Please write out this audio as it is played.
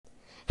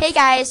Hey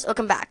guys,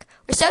 welcome back.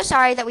 We're so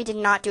sorry that we did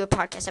not do a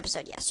podcast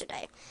episode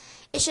yesterday.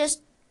 It's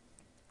just,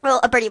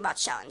 a Birdie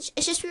Bots challenge.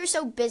 It's just we were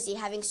so busy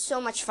having so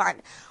much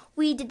fun.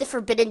 We did the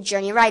Forbidden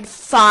Journey ride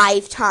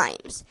 5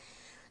 times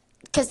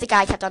because the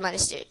guy kept on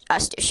letting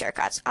us do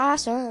shortcuts.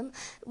 Awesome.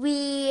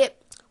 We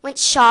went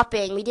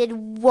shopping. We did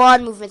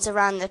one movements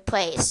around the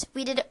place.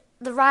 We did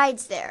the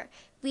rides there.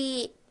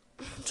 We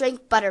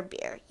drank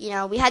butterbeer.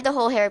 We had the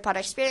whole Harry Potter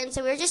experience,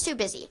 and we were just too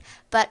busy.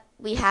 But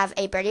we have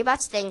a Birdie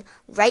Bots thing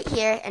right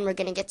here, and we're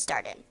going to get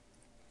started.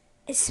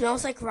 It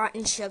smells like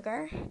rotten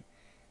sugar,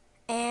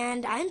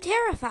 and I'm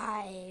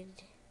terrified.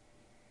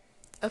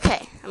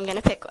 Okay, I'm going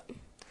to pick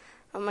one.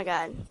 Oh my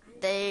god.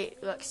 They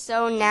look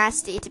so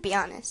nasty, to be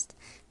honest.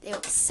 They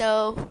look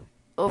so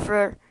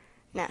over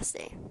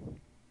nasty.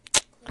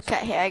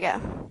 Okay, here I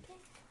go.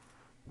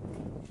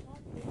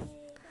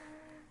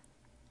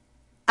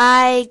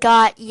 I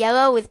got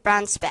yellow with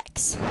brown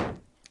specks.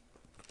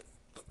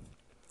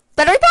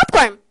 Buttery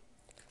popcorn.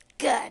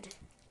 Good.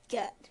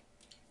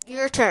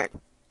 Your turn.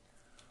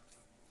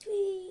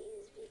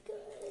 Please be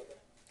good.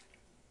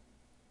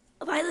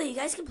 Oh, by the way, you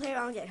guys can play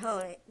along at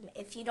home.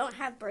 If you don't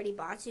have Birdie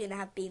Bots, you're going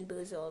to have Bean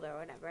Boozled or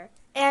whatever.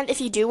 And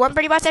if you do want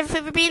Birdie Bots ever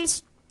flavor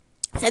beans,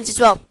 since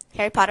it's,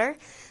 Harry Potter,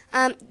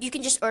 you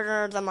can just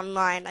order them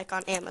online, like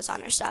on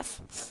Amazon or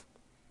stuff.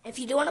 If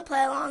you do want to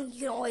play along, you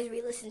can always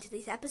re-listen to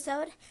this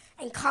episode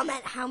and comment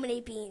how many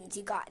beans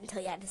you got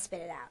until you had to spit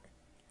it out.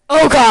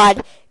 Oh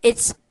god,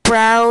 it's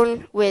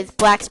brown with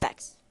black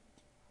specks.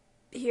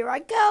 Here I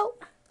go.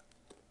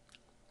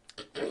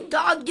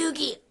 Dog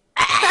Dookie.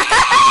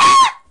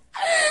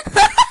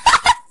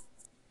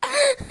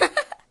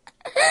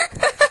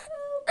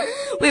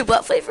 Wait,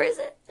 what flavor is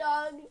it?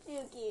 Dog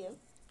Dookie.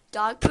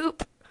 Dog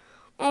poop?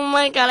 Oh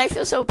my god, I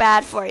feel so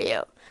bad for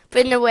you.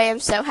 But in a way, I'm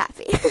so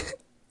happy.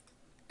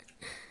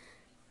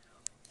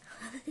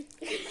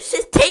 What's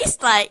it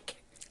taste like?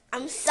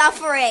 I'm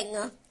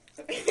suffering.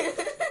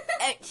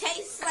 It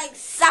tastes like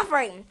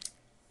suffering.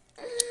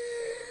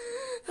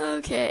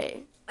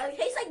 Okay. It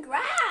tastes like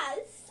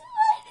grass.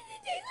 Why did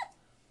it taste like...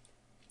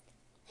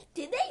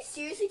 Did they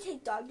seriously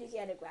take Dog Dookie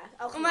out of grass?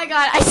 Oh my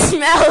god, I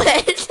smell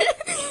it.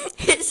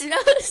 It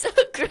smells so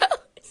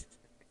gross.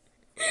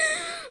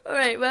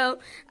 Alright,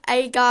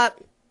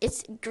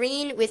 it's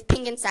green with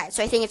pink inside,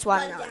 so I think it's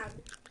watermelon.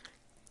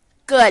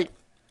 Good.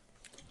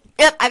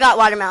 Yep, I got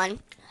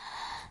watermelon.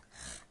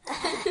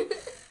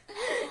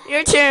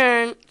 Your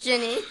turn,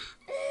 Ginny.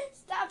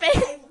 Stop it.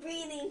 I'm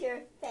breathing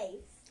your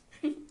face.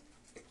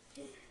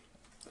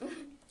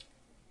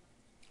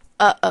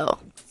 Uh-oh.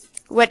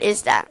 What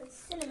is that?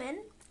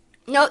 Cinnamon.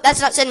 No,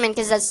 that's not cinnamon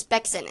because there's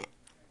specks in it.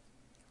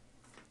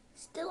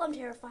 Still, I'm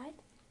terrified.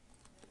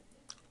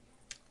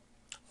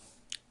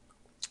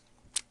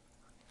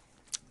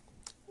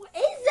 What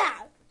is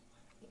that?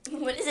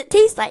 What does it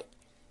taste like?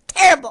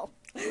 Terrible.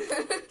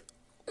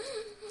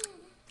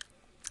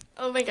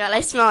 Oh my god, I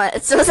smell it.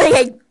 It smells like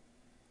I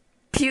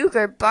puke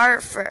or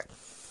barf or...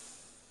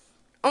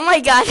 Oh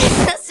my god,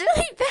 that's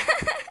really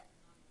bad.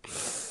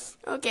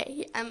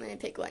 Okay, I'm gonna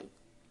pick one.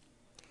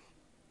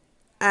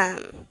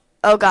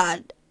 Oh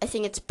god, I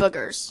think it's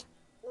boogers.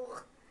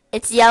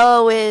 It's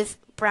yellow with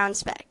brown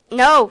specks.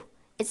 No,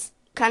 it's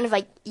kind of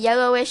like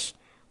yellowish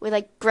with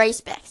like gray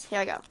specks.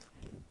 Here I go.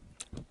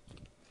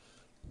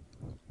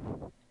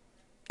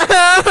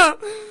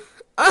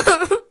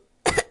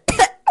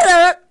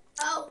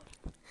 Oh,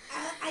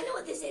 I know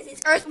what this is.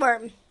 It's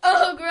earthworm.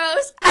 Oh,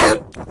 gross.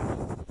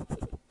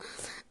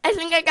 I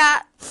think I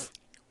got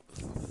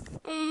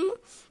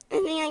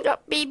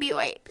baby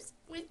wipes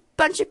with a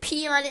bunch of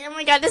pee on it. Oh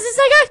my god, this is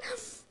so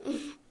good.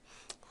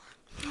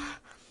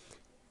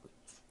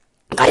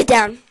 Got it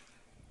down.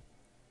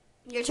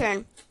 Your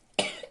turn.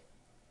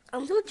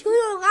 I'm still chewing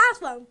on the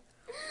last one.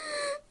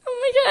 Oh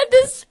my god,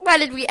 why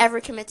did we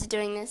ever commit to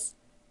doing this?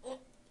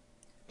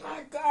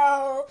 Let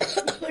go.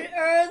 An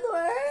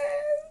earthworm.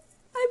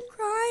 I'm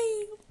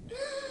crying.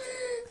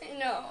 I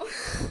know.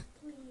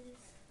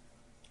 Please.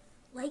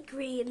 Light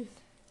green.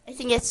 I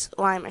think it's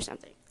lime or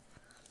something.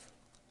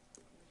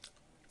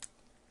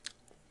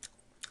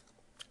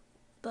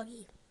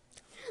 Boogie.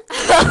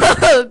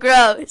 Oh,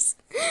 gross.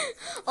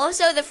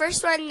 Also, the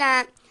first one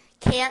that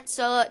can't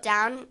slow it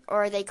down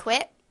or they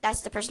quit,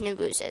 that's the person who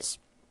loses.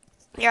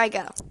 Here I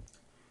go.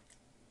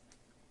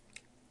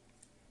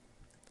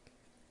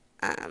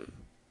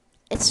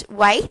 It's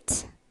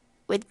white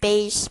with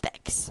beige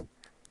specks. I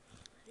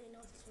know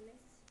what this one is.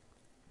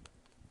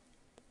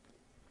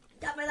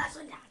 Got my last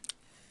one down.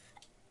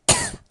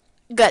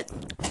 Good.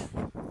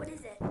 What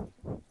is it?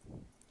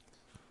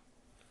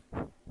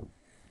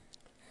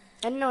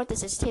 I don't know what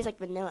this is. It tastes like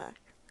vanilla.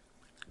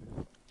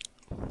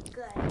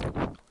 Good.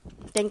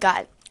 Thank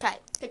God. Okay,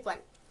 pick one.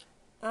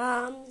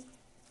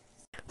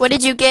 What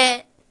did you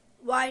get?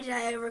 Why did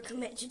I ever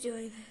commit to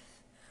doing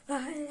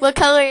this? What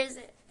color is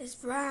it? It's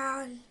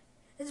brown.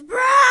 It's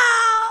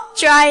brown!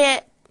 Try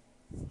it.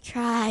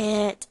 Try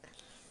it.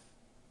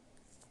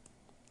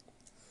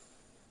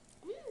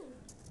 What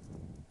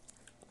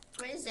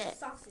is it?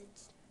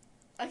 Sausage.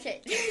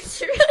 Okay, it's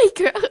really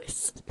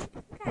gross.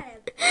 What kind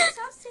of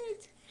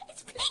sausage?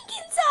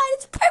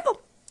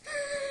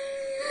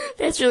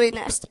 It's really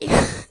nasty.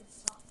 It's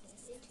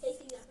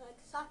tasting like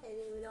sausage,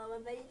 even though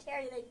I'm a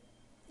vegetarian. I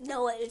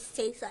know what it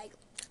tastes like.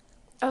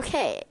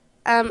 Okay.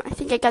 I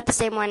think I got the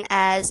same one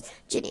as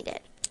Ginny did.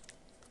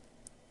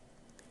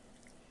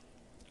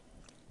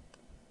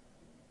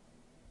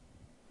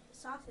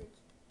 Sausage.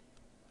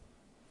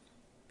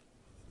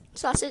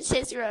 Sausage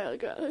tastes real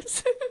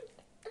gross.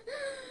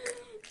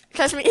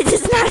 Trust me, it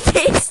does not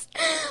taste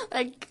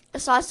like a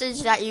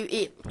sausage that you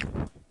eat.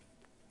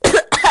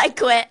 I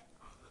quit.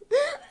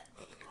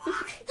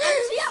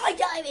 See how I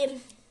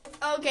diving.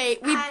 Okay,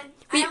 I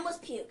we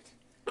almost puked.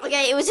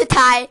 okay, it was a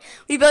tie.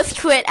 We both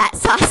quit at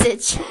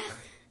sausage.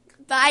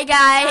 Bye,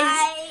 guys.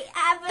 I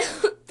have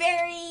a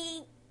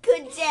very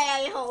good day,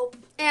 I hope.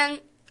 And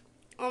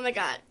oh my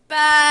god.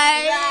 Bye.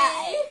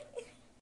 Bye.